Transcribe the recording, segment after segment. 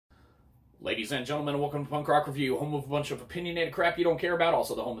Ladies and gentlemen, welcome to Punk Rock Review, home of a bunch of opinionated crap you don't care about,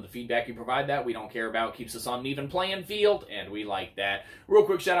 also the home of the feedback you provide that we don't care about, keeps us on an even playing field, and we like that. Real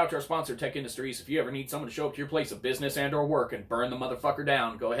quick shout out to our sponsor, Tech Industries. If you ever need someone to show up to your place of business and or work and burn the motherfucker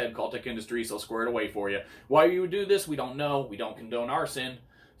down, go ahead, call Tech Industries, they'll square it away for you. Why you would do this, we don't know. We don't condone arson,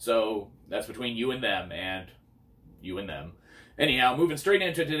 so that's between you and them, and you and them. Anyhow, moving straight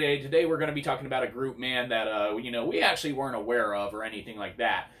into today. Today we're going to be talking about a group, man, that, we actually weren't aware of or anything like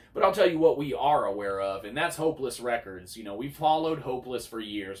that. But I'll tell you what we are aware of, and that's Hopeless Records. You know, we've followed Hopeless for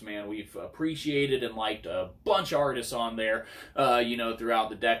years, man. We've appreciated and liked a bunch of artists on there, throughout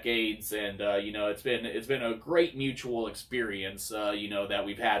the decades. And, it's been a great mutual experience, that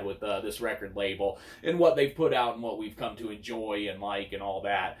we've had with this record label and what they've put out and what we've come to enjoy and like and all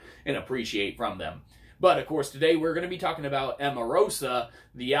that and appreciate from them. But, of course, today we're going to be talking about Emarosa.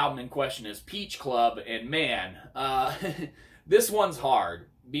 The album in question is Peach Club, and man, this one's hard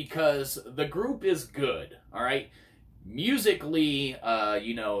because the group is good, all right? Musically,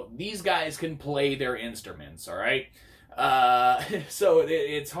 these guys can play their instruments, all right? So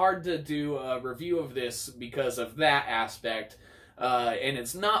it's hard to do a review of this because of that aspect, and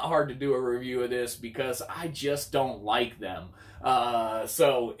it's not hard to do a review of this because I just don't like them.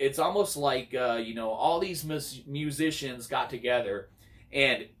 So it's almost like, all these musicians got together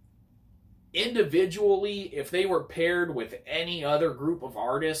and individually, if they were paired with any other group of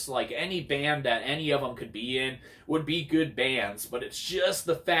artists, like any band that any of them could be in, would be good bands. But it's just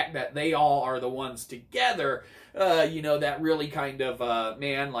the fact that they all are the ones together, that really kind of,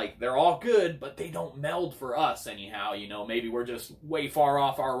 they're all good, but they don't meld for us anyhow. Maybe we're just way far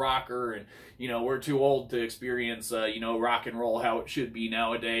off our rocker and, we're too old to experience, rock and roll how it should be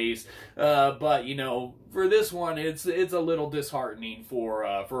nowadays. But, for this one, it's a little disheartening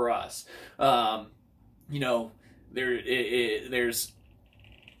for us. There's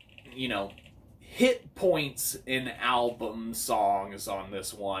hit points in album songs on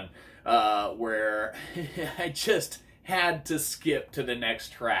this one, where I just had to skip to the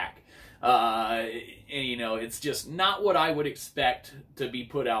next track. It's just not what I would expect to be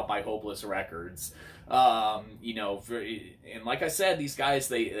put out by Hopeless Records. And like I said, these guys,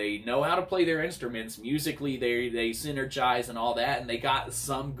 they know how to play their instruments. Musically, they synergize and all that, and they got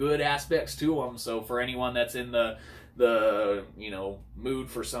some good aspects to them. So for anyone that's in the mood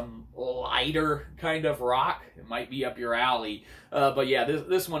for some lighter kind of rock, it might be up your alley. But yeah,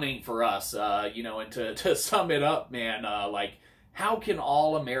 this one ain't for us. And to sum it up, man, how can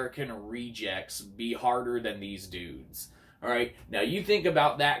All American Rejects be harder than these dudes? All right, now you think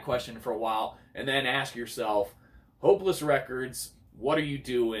about that question for a while and then ask yourself, Hopeless Records, what are you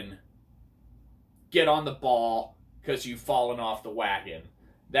doing? Get on the ball because you've fallen off the wagon.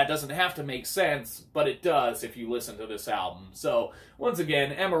 That doesn't have to make sense, but it does if you listen to this album. So, once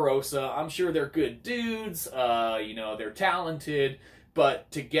again, Emarosa, I'm sure they're good dudes, they're talented, but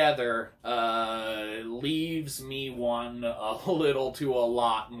together leaves me one a little to a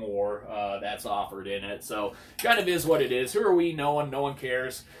lot more that's offered in it. So, kind of is what it is. Who are we? No one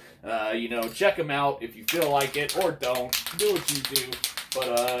cares. Check them out if you feel like it, or don't. Do what you do.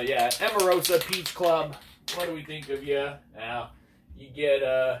 But, yeah, Emarosa, Peach Club, what do we think of you? Now, you get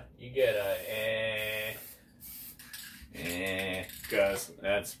a because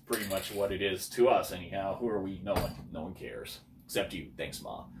that's pretty much what it is to us anyhow. Who are we? No one cares. Except you. Thanks,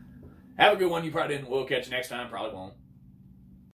 Ma. Have a good one. You probably didn't. We'll catch you next time. Probably won't.